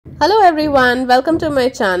Hello everyone, welcome to my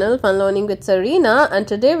channel Fun Learning with Sharina, and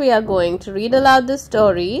today we are going to read aloud the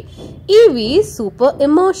story Evie's Super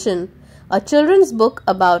Emotion, a children's book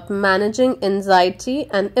about managing anxiety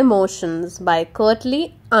and emotions by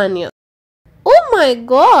Curtly Ania. Oh my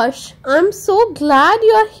gosh, I'm so glad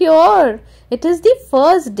you're here. It is the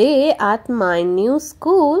first day at my new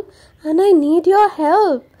school and I need your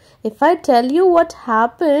help. If I tell you what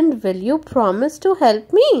happened, will you promise to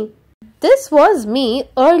help me? This was me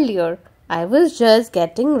earlier. I was just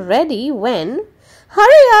getting ready when...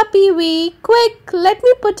 Hurry up, Evie! Quick, let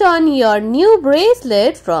me put on your new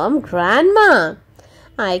bracelet from Grandma.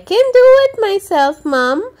 I can do it myself,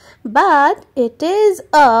 Mom, but it is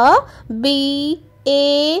a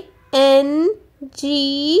B-A-N-G-L-E.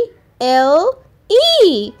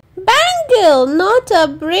 Bangle, not a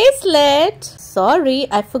bracelet. Sorry,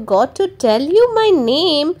 I forgot to tell you my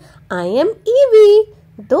name. I am Evie.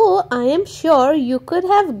 Though I am sure you could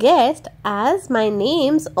have guessed as my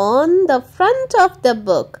name's on the front of the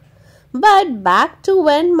book. But back to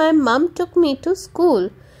when my mom took me to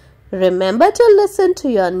school. Remember to listen to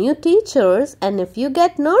your new teachers, and if you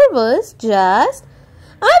get nervous, just...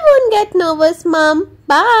 I won't get nervous, Mom.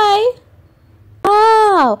 Bye.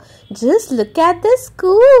 Wow, just look at this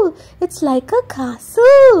school. It's like a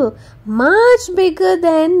castle. Much bigger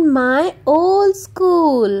than my old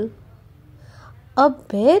school. A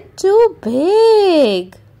bit too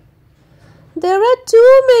big. There are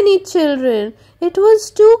too many children. It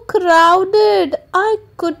was too crowded. I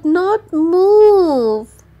could not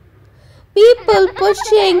move. People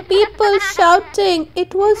pushing, people shouting.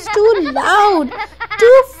 It was too loud,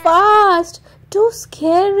 too fast, too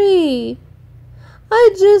scary. I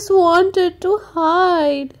just wanted to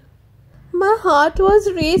hide. My heart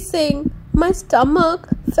was racing. My stomach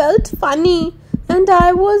felt funny. And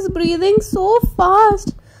I was breathing so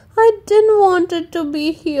fast. I didn't want it to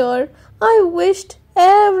be here. I wished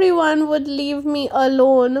everyone would leave me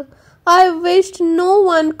alone. I wished no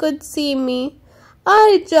one could see me.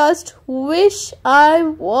 I just wish I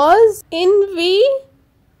was invisible.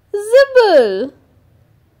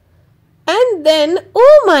 And then,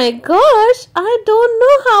 oh my gosh, I don't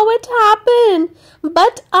know how it happened,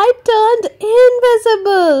 but I turned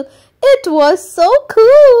invisible. It was so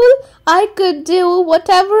cool. I could do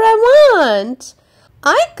whatever I want.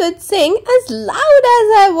 I could sing as loud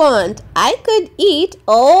as I want. I could eat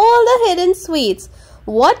all the hidden sweets.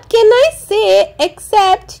 What can I say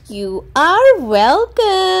except you are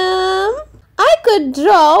welcome? I could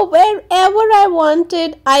draw wherever I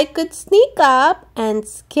wanted. I could sneak up and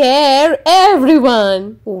scare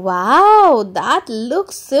everyone. Wow, that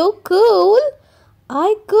looks so cool.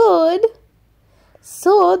 I could.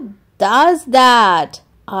 So does that.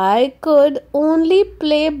 I could only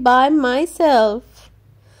play by myself.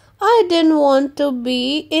 I didn't want to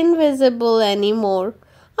be invisible anymore.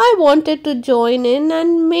 I wanted to join in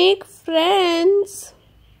and make friends.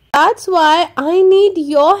 That's why I need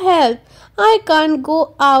your help. I can't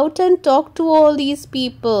go out and talk to all these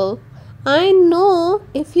people. I know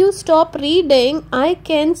if you stop reading, I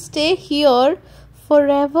can stay here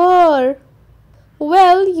forever.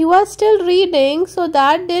 Well, you are still reading, so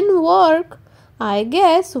that didn't work. I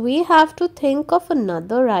guess we have to think of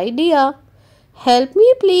another idea. Help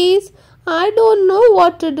me, please. I don't know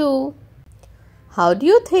what to do. How do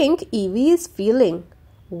you think Evie is feeling?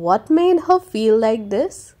 What made her feel like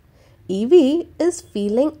this? Evie is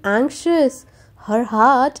feeling anxious. Her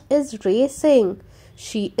heart is racing.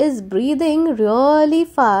 She is breathing really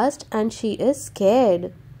fast and she is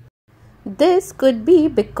scared. This could be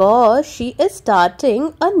because she is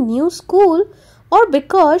starting a new school or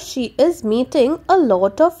because she is meeting a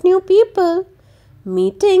lot of new people.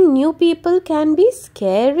 Meeting new people can be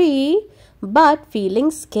scary, but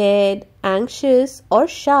feeling scared, anxious or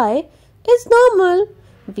shy is normal.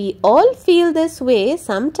 We all feel this way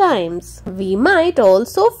sometimes. We might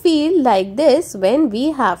also feel like this when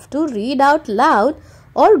we have to read out loud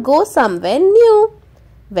or go somewhere new.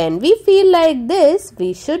 When we feel like this,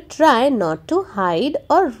 we should try not to hide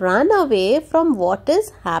or run away from what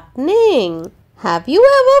is happening. Have you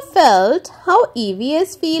ever felt how Evie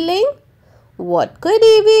is feeling? What could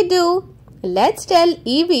Evie do? Let's tell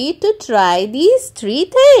Evie to try these 3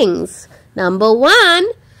 things. Number 1,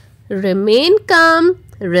 remain calm,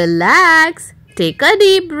 relax, take a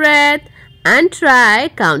deep breath and try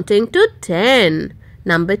counting to 10.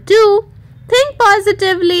 Number 2, think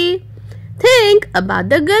positively. Think about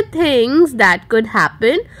the good things that could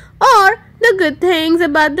happen or the good things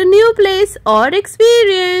about the new place or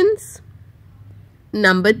experience.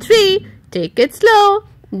 Number 3, take it slow.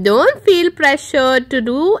 Don't feel pressured to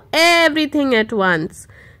do everything at once.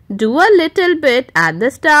 Do a little bit at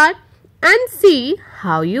the start and see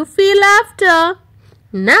how you feel after.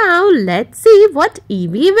 Now let's see what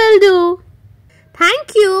Evie will do.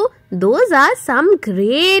 Thank you. Those are some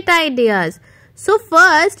great ideas. So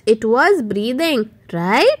first it was breathing,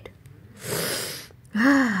 right?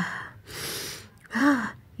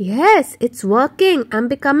 Yes, it's working. I'm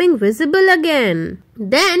becoming visible again.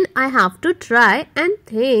 Then I have to try and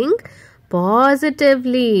think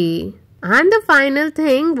positively. And the final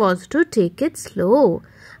thing was to take it slow.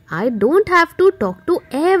 I don't have to talk to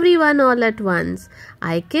everyone all at once.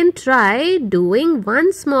 I can try doing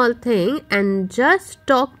one small thing and just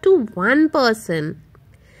talk to one person.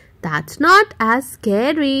 That's not as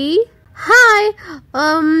scary. Hi,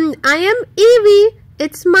 I am Evie.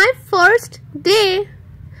 It's my first day.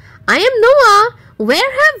 I am Noah.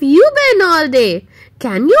 Where have you been all day?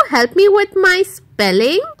 Can you help me with my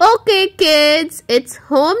spelling? Okay, kids, it's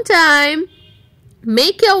home time.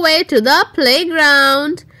 Make your way to the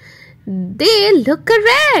playground. They look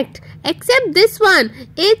correct, except this one.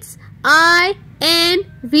 It's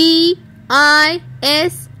INVISIBLE.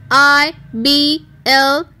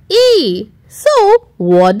 So,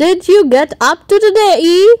 what did you get up to today,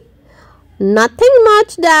 E? Nothing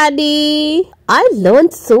much, Daddy. I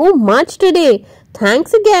learned so much today.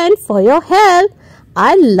 Thanks again for your help.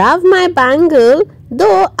 I love my bangle,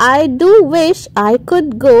 though I do wish I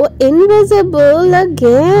could go invisible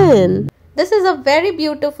again. This is a very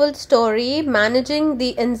beautiful story, managing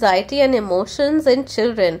the anxiety and emotions in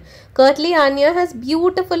children. Curtly Ania has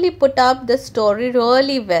beautifully put up the story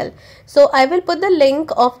really well. So I will put the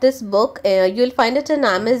link of this book. You'll find it on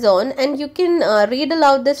Amazon, and you can read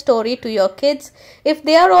aloud the story to your kids. If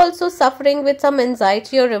they are also suffering with some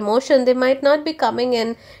anxiety or emotion, they might not be coming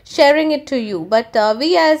and sharing it to you. But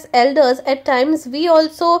we as elders, at times we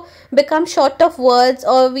also become short of words,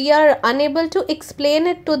 or we are unable to explain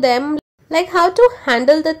it to them, like how to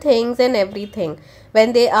handle the things and everything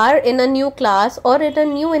when they are in a new class or in a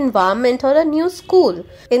new environment or a new school.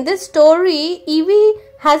 In this story, Evie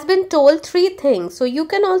has been told 3 things. So you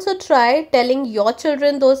can also try telling your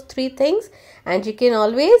children those 3 things, and you can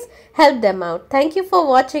always help them out. Thank you for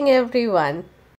watching, everyone.